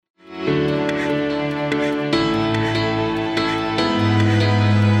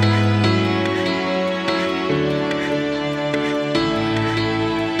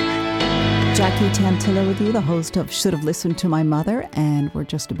Jackie Tantillo with you, the host of Should Have Listened to My Mother, and we're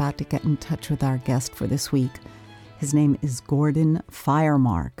just about to get in touch with our guest for this week. His name is Gordon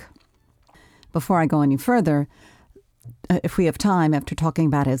Firemark. Before I go any further, if we have time, after talking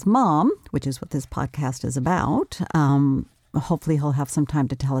about his mom, which is what this podcast is about, hopefully he'll have some time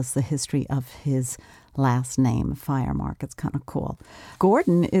to tell us the history of his last name, Firemark. It's kind of cool.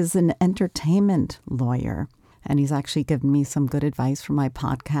 Gordon is an entertainment lawyer, and he's actually given me some good advice for my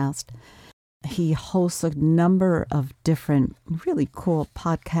podcast. He hosts a number of different really cool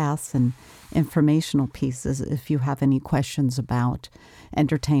podcasts and informational pieces if you have any questions about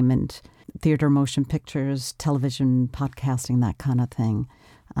entertainment, theater, motion pictures, television, podcasting, that kind of thing.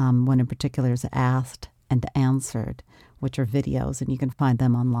 One in particular is Asked and Answered, which are videos, and you can find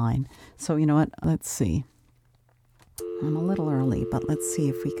them online. So you know what? Let's see. I'm a little early, but let's see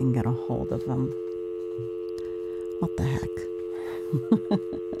if we can get a hold of them. What the heck?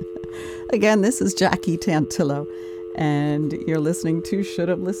 Again, this is Jackie Tantillo, and you're listening to Should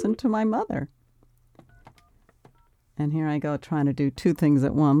Have Listened to My Mother. And here I go trying to do two things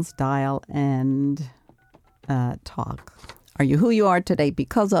at once, dial and talk. Are you who you are today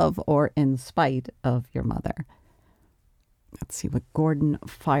because of or in spite of your mother? Let's see what Gordon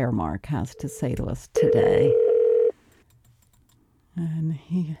Firemark has to say to us today. And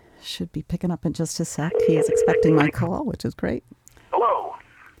he should be picking up in just a sec. He is expecting my call, which is great. Hello.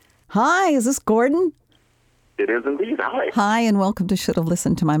 Hi, is this Gordon? It is indeed. Hi. Hi, and welcome to Should Have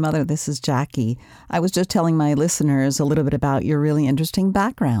Listened to My Mother. This is Jackie. I was just telling my listeners a little bit about your really interesting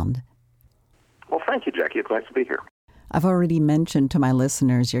background. Well, thank you, Jackie. It's nice to be here. I've already mentioned to my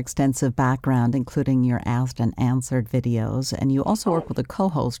listeners your extensive background, including your Asked and Answered videos, and you also work with a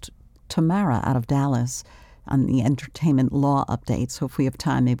co-host, Tamara, out of Dallas, on the entertainment law update. So if we have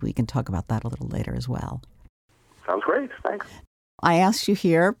time, maybe we can talk about that a little later as well. Sounds great. Thanks. I asked you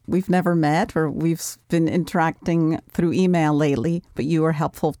here. We've never met, or we've been interacting through email lately, but you were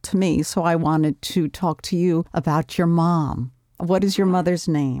helpful to me. So I wanted to talk to you about your mom. What is your mother's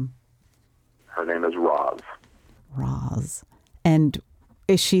name? Her name is Roz. Roz. And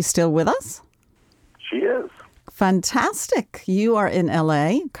is she still with us? She is. Fantastic. You are in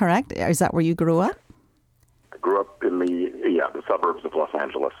L.A., correct? Is that where you grew up? I grew up in the suburbs of Los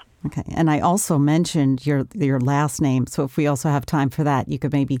Angeles. Okay. And I also mentioned your last name. So if we also have time for that, you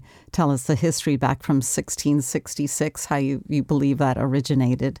could maybe tell us the history back from 1666, how you believe that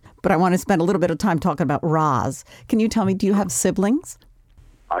originated. But I want to spend a little bit of time talking about Roz. Can you tell me, do you have siblings?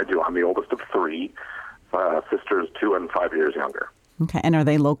 I do. I'm the oldest of three. Sisters 2 and 5 years younger. Okay. And are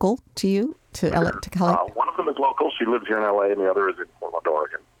they local to you, to California? One of them is local. She lives here in L.A., and the other is in Portland,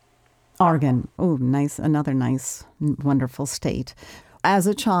 Oregon. Oregon. Oh, nice. Another nice, wonderful state. As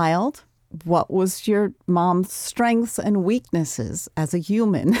a child, what was your mom's strengths and weaknesses as a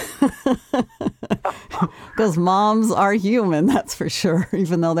human? Because moms are human, that's for sure,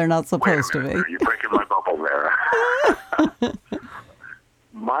 even though they're not supposed to be. You're breaking my bubble there.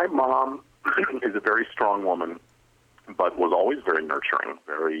 My mom is a very strong woman, but was always very nurturing,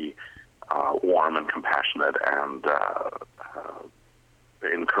 very warm and compassionate and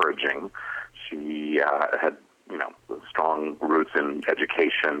encouraging. She had, strong roots in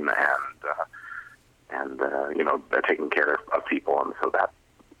education and taking care of people, and so that,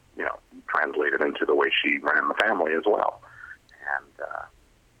 translated into the way she ran the family as well. And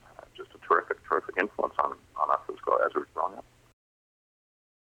just a terrific influence on us as we were growing up.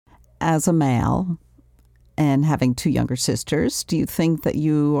 As a male and having two younger sisters, do you think that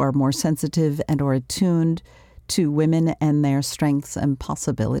you are more sensitive and or attuned to women and their strengths and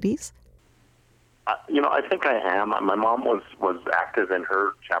possibilities? I think I am. My mom was active in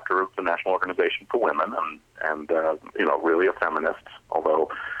her chapter of the National Organization for Women and really a feminist, although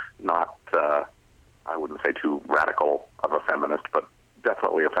not, I wouldn't say too radical of a feminist, but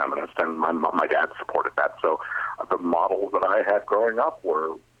definitely a feminist. And my dad supported that. So the models that I had growing up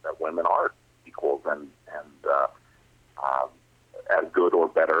were that women are equals and as good or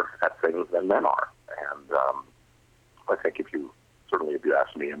better at things than men are. And I think if you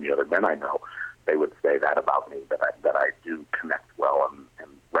ask me and the other men I know, they would say that about me, that I do connect well and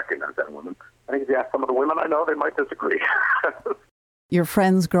recognize that in women. I think if you ask some of the women I know, they might disagree. Your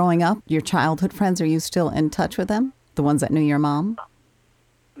friends growing up, your childhood friends, are you still in touch with them? The ones that knew your mom?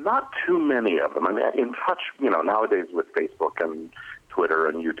 Not too many of them. I mean, in touch, nowadays with Facebook and Twitter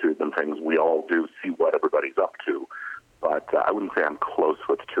and YouTube and things, we all do see what everybody's up to. But I wouldn't say I'm close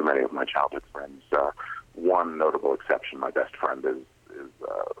with too many of my childhood friends. One notable exception, my best friend is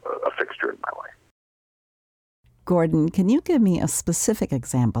a fixture in my life. Gordon, can you give me a specific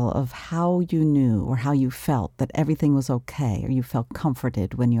example of how you knew or how you felt that everything was okay or you felt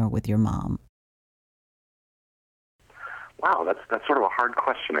comforted when you were with your mom? Wow, that's sort of a hard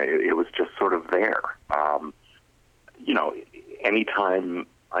question. It was just sort of there. Anytime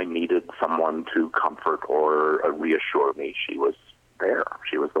I needed someone to comfort or reassure me, she was there.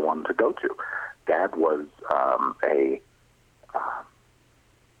 She was the one to go to. Dad was a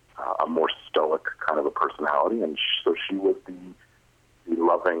more stoic kind of a personality, and so she was the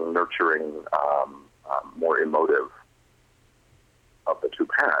loving, nurturing, more emotive of the two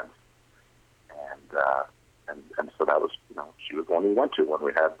parents. And so that was, she was the one we went to when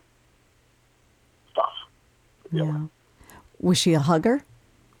we had stuff. Yeah. Was she a hugger?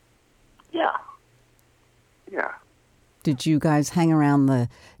 Yeah. Yeah. Did you guys hang around the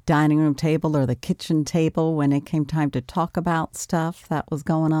dining room table or the kitchen table when it came time to talk about stuff that was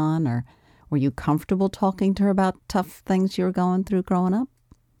going on? Or were you comfortable talking to her about tough things you were going through growing up?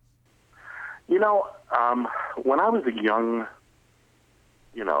 When I was a young,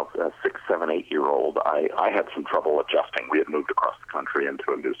 6, 7, 8-year-old, I had some trouble adjusting. We had moved across the country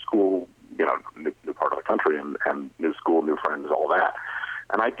into a new school, new part of the country, and new school, new friends, all that.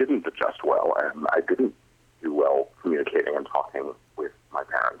 And I didn't adjust well, and I didn't do well communicating and talking with my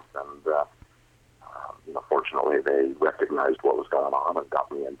parents. And, fortunately, they recognized what was going on and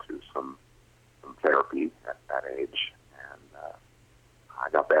got me into some therapy at that age, and I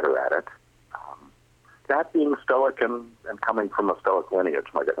got better at it. That being stoic and coming from a stoic lineage,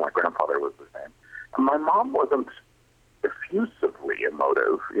 my grandfather was the same. And my mom wasn't effusively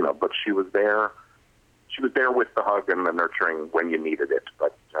emotive, but she was there. She was there with the hug and the nurturing when you needed it.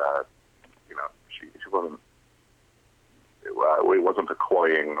 But she wasn't. It wasn't a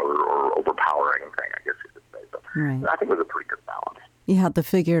cloying or overpowering thing, I guess you could say. So right. I think it was a pretty good balance. You had to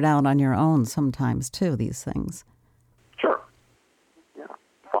figure it out on your own sometimes too. These things. Sure. Yeah,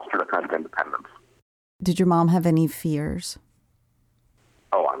 fostered a kind of independence. Did your mom have any fears?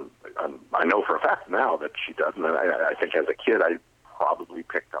 Oh, I know for a fact now that she doesn't. I think as a kid I probably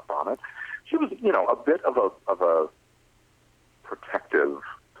picked up on it. She was, a bit of a protective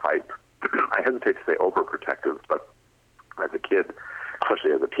type. I hesitate to say overprotective, but as a kid,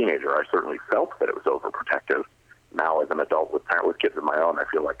 especially as a teenager, I certainly felt that it was overprotective. Now, as an adult with kids of my own, I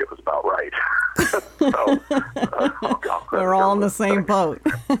feel like it was about right. We're all in the same boat.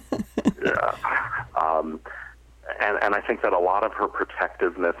 Yeah. And I think that a lot of her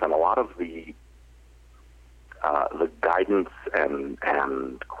protectiveness and a lot of the guidance and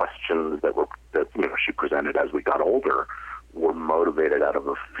questions that she presented as we got older were motivated out of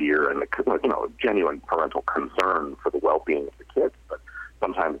a fear and a genuine parental concern for the well-being of the kids. But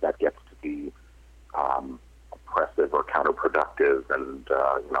sometimes that gets to be oppressive or counterproductive, and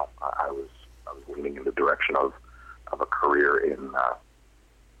I was leaning in the direction of a career in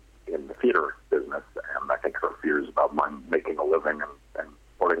the theater business, and I think her fears about my making a living and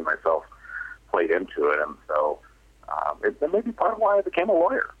supporting myself played into it, and so it may be part of why I became a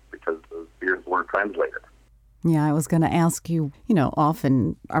lawyer, because those fears weren't translated. Yeah, I was going to ask you,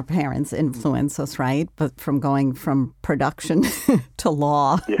 often our parents influence us, right? But from going from production to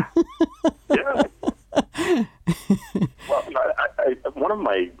law. Yeah. Yeah. Well,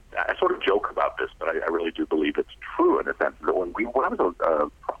 I sort of joke about this, but I really do believe it's true in a sense that when I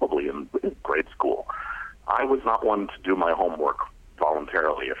was probably in grade school, I was not one to do my homework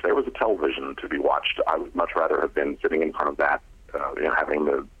voluntarily. If there was a television to be watched, I would much rather have been sitting in front of that, having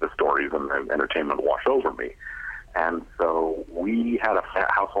the stories and the entertainment wash over me. And so we had a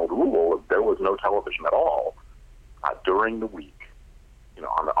household rule of there was no television at all during the week,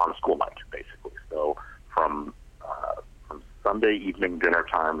 on a school night, basically. So from Sunday evening dinner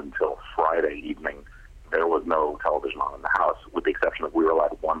time until Friday evening, there was no television on in the house, with the exception of we were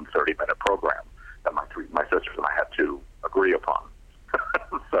allowed one 30-minute program that my sisters and I had to agree upon.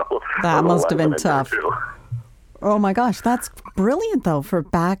 So that must have been tough. Oh my gosh, that's brilliant though for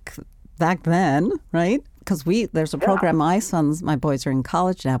back then, right? Because there's a program. My boys are in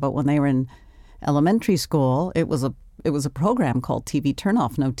college now, but when they were in elementary school, it was a program called TV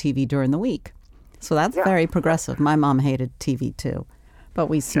Turnoff, no TV during the week. So that's very progressive. My mom hated TV too, but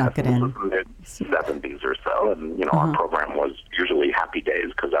we snuck it in. This was in the 70s or so, and our program was usually Happy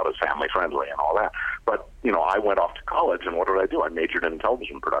Days because that was family friendly and all that. But I went off to college, and what did I do? I majored in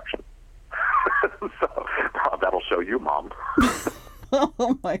television production. So that'll show you, Mom.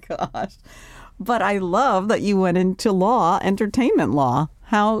 Oh my gosh! But I love that you went into law, entertainment law.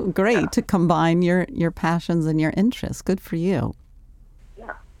 How great to combine your passions and your interests. Good for you.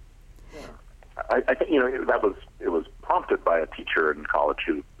 Yeah. I think it was prompted by a teacher in college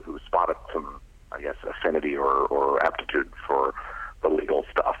who spotted some, I guess, affinity or aptitude for the legal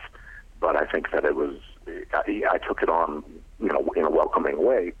stuff. But I think that I took it on, in a welcoming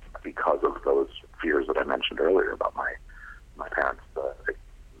way because of those fears that I mentioned earlier about my my parents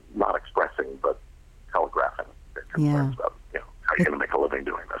not expressing, but telegraphing their concerns about, how are you going to make a living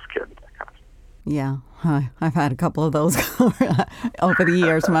doing this, kid? That kind of stuff. Yeah, I've had a couple of those over the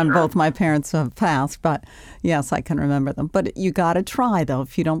years when both my parents have passed, but yes, I can remember them. But you got to try, though.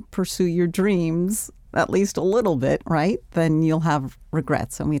 If you don't pursue your dreams at least a little bit, right, then you'll have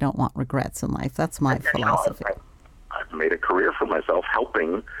regrets, and we don't want regrets in life. That's my philosophy. I've made a career for myself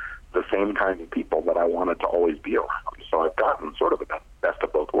helping the same kind of people that I wanted to always be around. So I've gotten sort of the best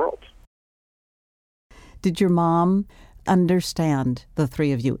of both worlds. Did your mom understand the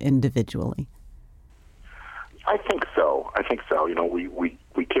three of you individually? I think so.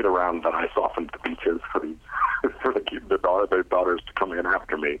 We kid around that I softened the beaches for the daughters to come in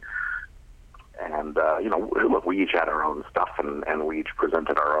after me. And, look, we each had our own stuff, and we each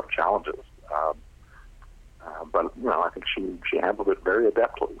presented our own challenges. But, I think she handled it very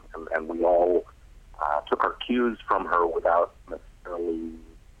adeptly, and we all took our cues from her without necessarily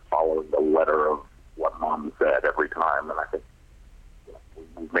following the letter of what Mom said every time, and I think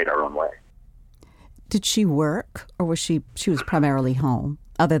we made our own way. Did she work, or was she was primarily home,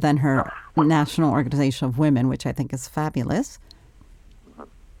 other than her National Organization of Women, which I think is fabulous?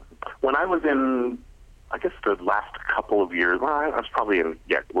 When I was in, I guess the last couple of years, I was probably in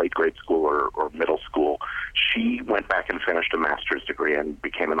late grade school or middle school, she went back and finished a master's degree and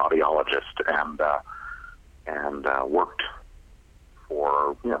became an audiologist and worked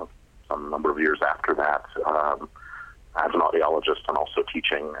for, some number of years after that as an audiologist and also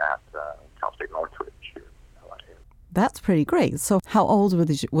teaching at Cal State Northridge here in LA. That's pretty great. So how old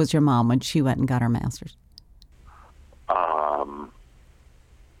was your mom when she went and got her master's?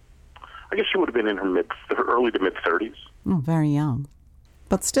 I guess she would have been in her early to mid-30s. Oh, very young.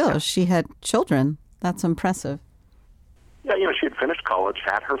 But still, she had children. That's impressive. Yeah, she had finished college,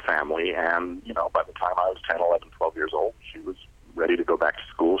 had her family, and, by the time I was 10, 11, 12 years old, she was ready to go back to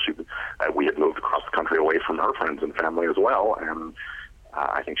school. We had moved across the country away from her friends and family as well, and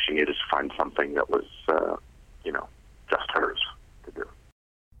I think she needed to find something that was, just hers to do.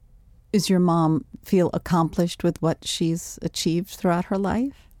 Does your mom feel accomplished with what she's achieved throughout her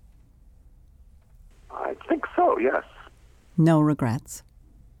life? I think so, yes. No regrets?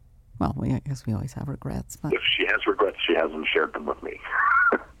 Well, I guess we always have regrets. But if she has regrets, she hasn't shared them with me.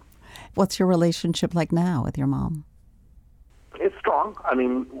 What's your relationship like now with your mom? It's strong. I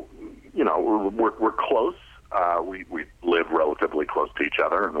mean, we're close. We live relatively close to each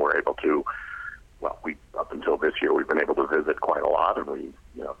other, and we're able to, up until this year, we've been able to visit quite a lot, and we,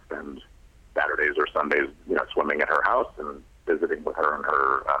 spend Saturdays or Sundays, swimming at her house and visiting with her and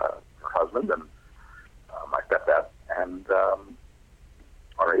her husband and my stepdad, and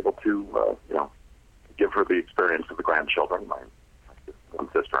are able to, give her the experience of the grandchildren. My one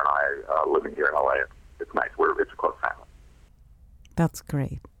sister and I living here in LA. It's nice. It's a close family. That's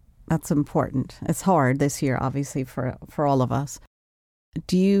great. That's important. It's hard this year, obviously, for all of us.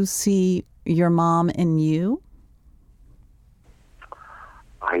 Do you see your mom in you?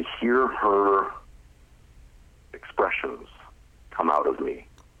 I hear her expressions come out of me.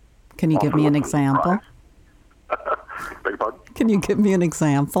 Can you give me an example? Beg your pardon? Can you give me an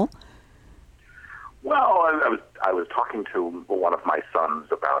example? Well, I was talking to one of my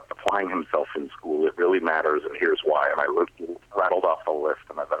sons about applying himself in school. It really matters, and here's why. And I rattled off the list,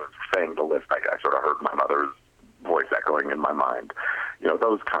 and as I was saying the list, I sort of heard my mother's voice echoing in my mind.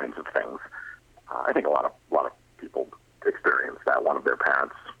 Those kinds of things. I think a lot of people experience that, one of their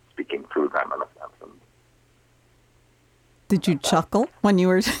parents speaking through them in a sense. And did you chuckle when you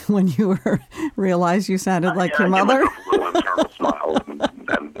were realized you sounded like your mother? A little internal smile and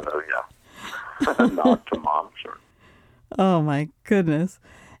nod to Mom, sure. Oh my goodness!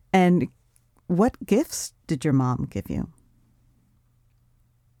 And what gifts did your mom give you?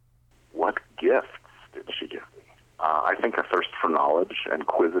 What gifts did she give me? I think a thirst for knowledge and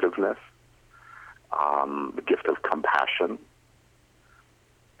inquisitiveness, the gift of compassion,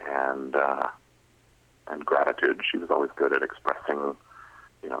 and gratitude. She was always good at expressing,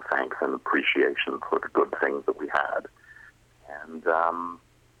 thanks and appreciation for the good things that we had, and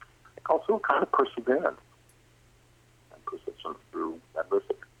also kind of perseverance and persistence through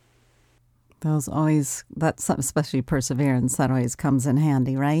adversity. That's especially perseverance, that always comes in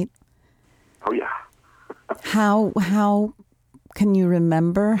handy, right? Oh yeah. How can you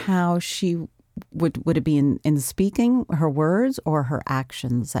remember how she would it be in speaking her words or her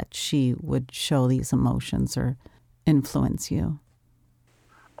actions that she would show these emotions or influence you?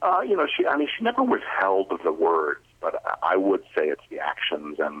 She never withheld the words, but I would say it's the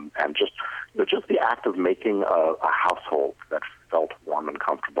actions and just the act of making a household that felt warm and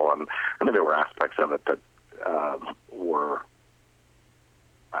comfortable. And I mean, there were aspects of it that were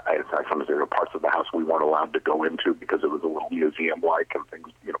sometimes there were parts of the house we weren't allowed to go into because it was a little museum-like and things,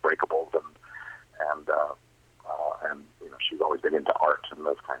 breakables and she's always been into art and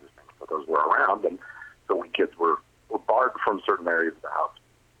those kinds of things. So those were around, and so we kids were barred from certain areas of the house.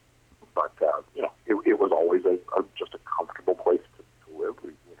 But it was always just a comfortable place to live.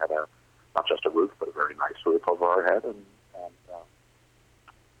 We had not just a roof, but a very nice roof over our head, and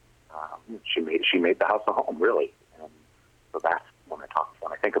she made the house a home, really. And so that's when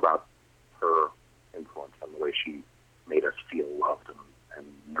I think about her influence and the way she made us feel loved and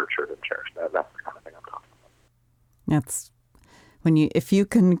nurtured and cherished. That's the kind of thing I'm talking about. That's if you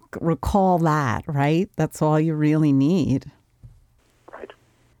can recall that, right? That's all you really need. Right.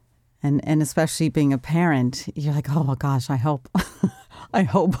 And especially being a parent, you're like, oh gosh, I hope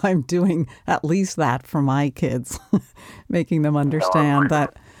I'm doing at least that for my kids, making them understand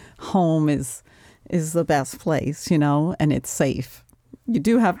that home is the best place, and it's safe. You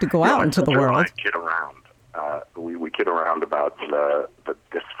do have to go out into the world. I kid around. We kid around about the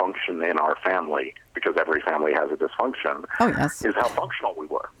dysfunction in our family, because every family has a dysfunction. Oh, yes. Is how functional we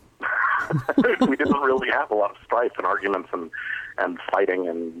were. We didn't really have a lot of strife and arguments and fighting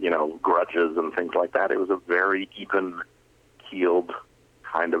and grudges and things like that. It was a very even-keeled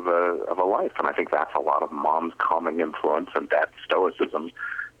kind of a life, and I think that's a lot of mom's calming influence and dad's stoicism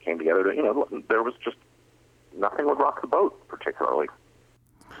came together. There was just nothing would rock the boat particularly.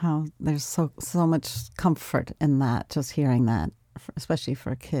 How there's so much comfort in that, just hearing that, especially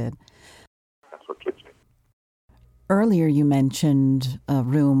for a kid. That's what kids do. Earlier you mentioned a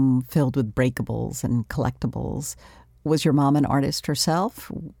room filled with breakables and collectibles. Was your mom an artist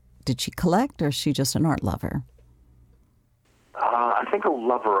herself? Did she collect, or is she just an art lover? I think a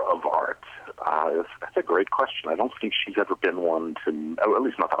lover of art. That's a great question. I don't think she's ever been one to, or at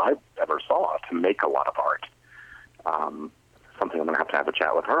least not that I ever saw, to make a lot of art. Something I'm going to have a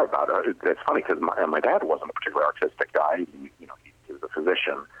chat with her about. It's funny because my dad wasn't a particularly artistic guy. He was a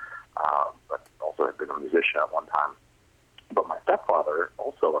physician, but also had been a musician at one time. But my stepfather,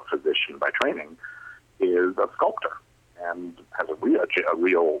 also a physician by training, is a sculptor and has a real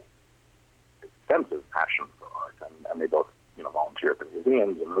extensive passion for art. And they both volunteer at the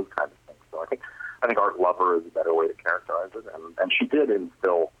museums and those kinds of things. So I think art lover is a better way to characterize it. And she did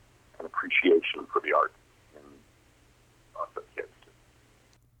instill an appreciation for the arts in us as kids.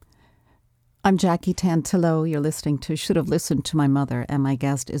 I'm Jackie Tantillo. You're listening to Should Have Listened to My Mother, and my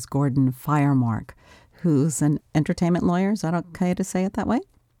guest is Gordon Firemark, who's an entertainment lawyer. Is that okay to say it that way?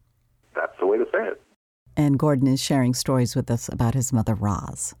 That's the way to say it. And Gordon is sharing stories with us about his mother,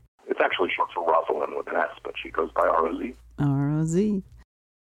 Roz. It's actually short for Rosalind with an S, but she goes by R-O-Z. R-O-Z.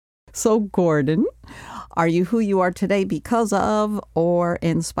 So, Gordon, are you who you are today because of or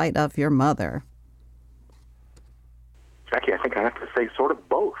in spite of your mother? Jackie, I think I have to say sort of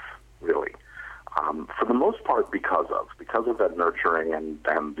both, really. For the most part, because of that nurturing and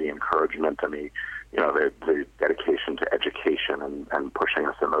the encouragement and the dedication to education and pushing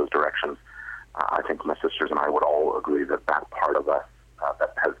us in those directions. I think my sisters and I would all agree that part of us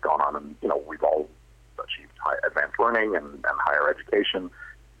that has gone on, and we've all achieved advanced learning and higher education.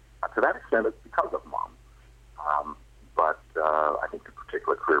 To that extent, it's because of Mom. But I think the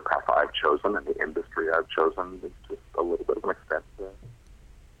particular career path I've chosen and the industry I've chosen is just a little bit of an extent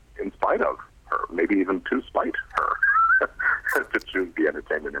in spite of her, maybe even to spite her, to choose the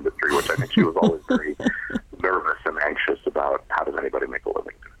entertainment industry, which I think she was always very nervous and anxious about. How does anybody make a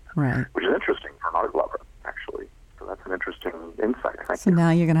living doing that? Right. Which is interesting for an art lover, actually. So that's an interesting insight, I think. So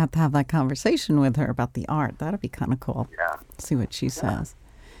now you're going to have that conversation with her about the art. That'll be kind of cool. Yeah. See what she says.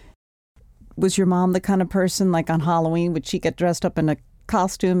 Was your mom the kind of person, like on Halloween, would she get dressed up in a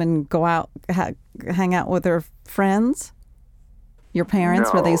costume and go out, hang out with her friends? Your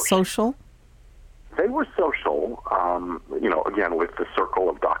parents, were they social? They were social, again, with the circle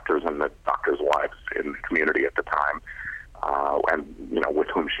of doctors and the doctors' wives in the community at the time, and, with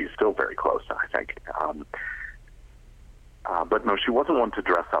whom she's still very close, I think. But no, she wasn't one to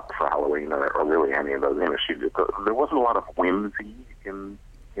dress up for Halloween or really any of those. There wasn't a lot of whimsy in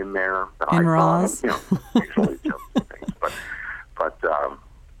there that in I Roz? saw. Occasionally just things, but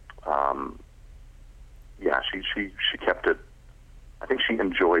yeah, she kept it. I think she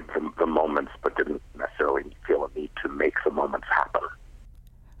enjoyed the moments, but didn't necessarily feel a need to make the moments happen.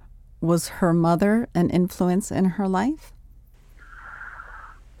 Was her mother an influence in her life?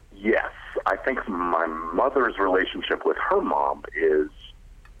 Yes. I think my mother's relationship with her mom is,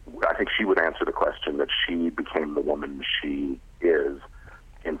 I think she would answer the question that she became the woman she is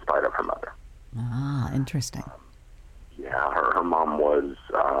in spite of her mother. Ah, interesting. Yeah, her mom was,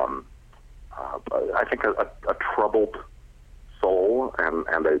 I think, a troubled soul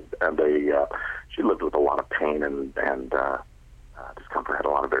she lived with a lot of pain and discomfort, had a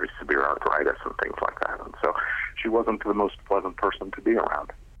lot of very severe arthritis and things like that. And so she wasn't the most pleasant person to be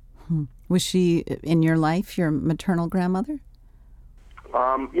around. Was she, in your life, your maternal grandmother?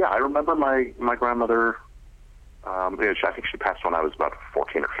 Yeah, I remember my grandmother. I think she passed when I was about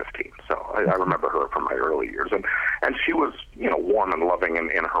 14 or 15. So I remember her from my early years. And she was, warm and loving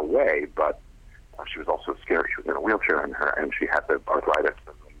in her way, but she was also scary. She was in a wheelchair, and she had the arthritis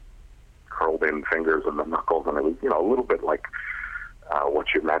and the curled in fingers and the knuckles, and it was, a little bit like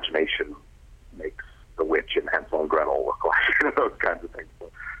what your imagination makes the witch in Hansel and Gretel look like, those kinds of things. So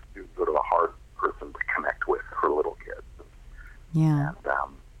she was sort of a hard person to connect with for little kids. Yeah.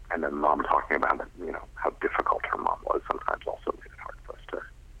 And then Mom talking about, how difficult her mom was sometimes also made it hard for us to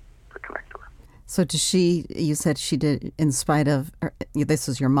connect to her. So you said she did, in spite of, this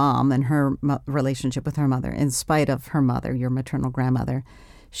is your mom and her relationship with her mother, in spite of her mother, your maternal grandmother,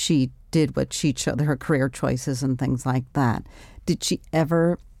 she did what she chose, her career choices and things like that. Did she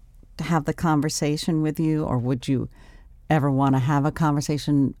ever have the conversation with you, or would you ever want to have a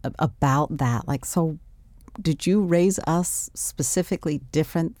conversation about that? Like, so did you raise us specifically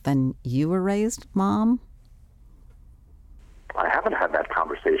different than you were raised, Mom? I haven't had that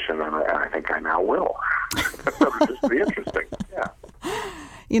conversation, and I think I now will. That would just be interesting. Yeah.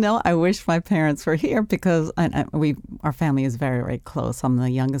 I wish my parents were here because our family is very, very close. I'm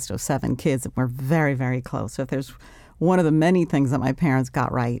the youngest of 7 kids, and we're very, very close. So if there's one of the many things that my parents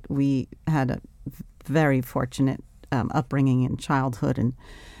got right, we had a very fortunate upbringing in childhood, and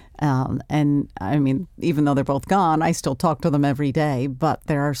I mean, even though they're both gone, I still talk to them every day. But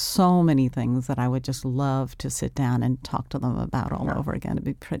there are so many things that I would just love to sit down and talk to them about all over again. It'd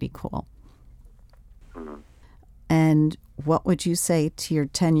be pretty cool. Mm-hmm. And what would you say to your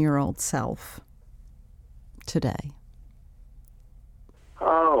 10-year-old self today?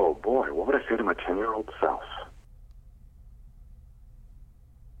 Oh, boy. What would I say to my 10-year-old self?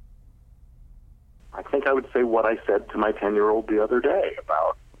 I think I would say what I said to my 10-year-old the other day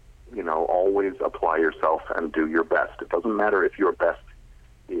about, always apply yourself and do your best. It doesn't matter if your best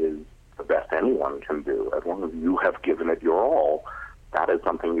is the best anyone can do. As long as you have given it your all, that is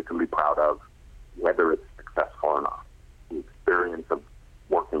something you can be proud of, whether it's successful or not. The experience of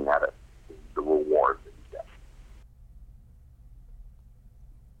working at it is the reward that you get.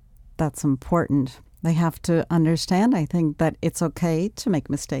 That's important. They have to understand, I think, that it's okay to make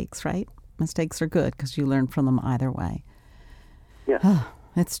mistakes, right? Mistakes are good because you learn from them either way. Yeah.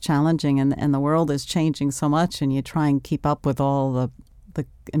 It's challenging, and the world is changing so much, and you try and keep up with all the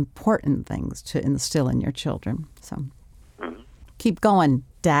important things to instill in your children. So Keep going,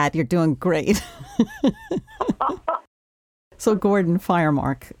 Dad. You're doing great. So Gordon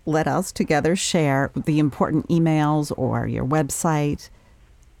Firemark, let us together share the important emails or your website,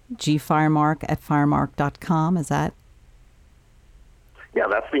 gfiremark@firemark.com. Is that? Yeah,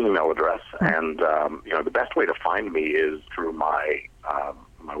 that's the email address. And, the best way to find me is through my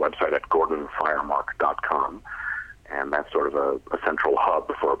website at gordonfiremark.com. And that's sort of a central hub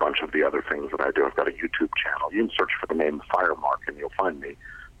for a bunch of the other things that I do. I've got a YouTube channel. You can search for the name Firemark and you'll find me.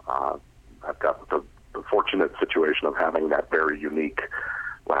 I've got the fortunate situation of having that very unique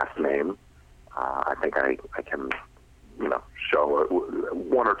last name. I think I can, show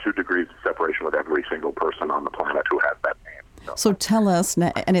 1 or 2 degrees of separation with every single person on the planet who has that name. So tell us,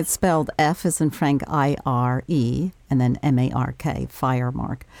 and it's spelled F as in Frank, I-R-E, and then M-A-R-K,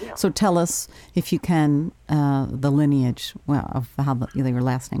 Firemark. Yeah. So tell us, if you can, the lineage of how your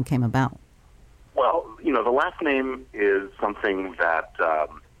last name came about. Well, the last name is something that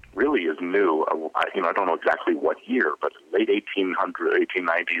really is new. I don't know exactly what year, but late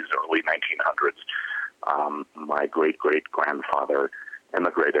 1890s, early 1900s, my great-great-grandfather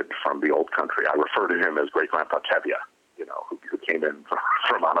immigrated from the old country. I refer to him as Great-Grandpa Tevye, who came in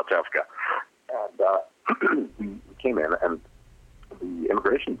from Anatevka. And he came in, and the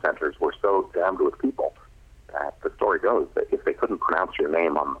immigration centers were so jammed with people that the story goes that if they couldn't pronounce your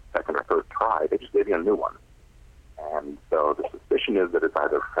name on the second or third try, they just gave you a new one. And so the suspicion is that it's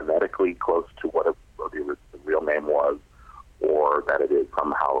either phonetically close to what the real name was, or that it is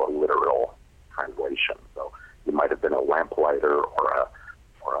somehow a literal translation. So you might have been a lamplighter or a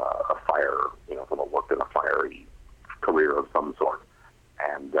fire, someone worked in a fiery career of some sort.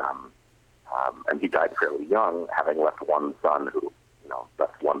 And he died fairly young, having left one son who,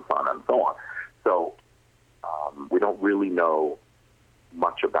 left one son and so on. So we don't really know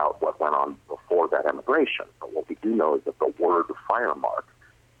much about what went on before that emigration. But what we do know is that the word Firemark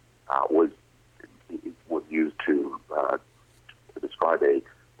was used to describe a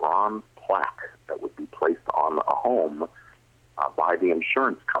bronze plaque that would be placed on a home by the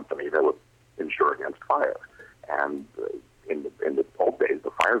insurance company that would insure against fire. And in the old days,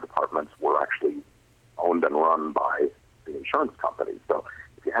 the fire departments were actually owned and run by the insurance company. So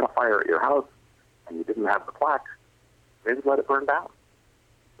if you had a fire at your house and you didn't have the plaque, they would let it burn down.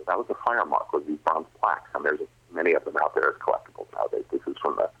 So that was a fire mark, was these bronze plaques, and there's many of them out there as collectibles nowadays. This is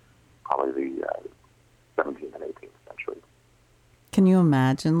from probably the 17th and 18th century. Can you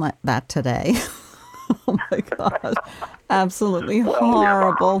imagine that today? Oh my God. Absolutely horrible. We have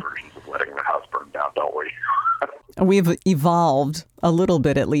our own versions of letting the house burn down, don't we? We've evolved a little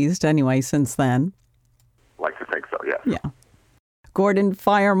bit, at least, anyway, since then. Like to think so, yes. Yeah. Gordon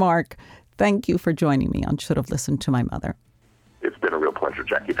Firemark, thank you for joining me on Should Have Listened to My Mother. It's been a real pleasure,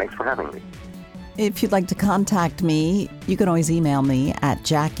 Jackie. Thanks for having me. If you'd like to contact me, you can always email me at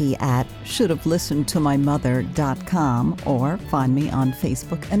jackie@shouldhavelistenedtomymother.com or find me on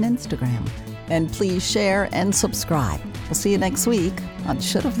Facebook and Instagram. And please share and subscribe. We'll see you next week on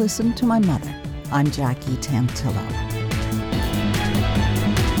Should Have Listened to My Mother. I'm Jackie Tantillo.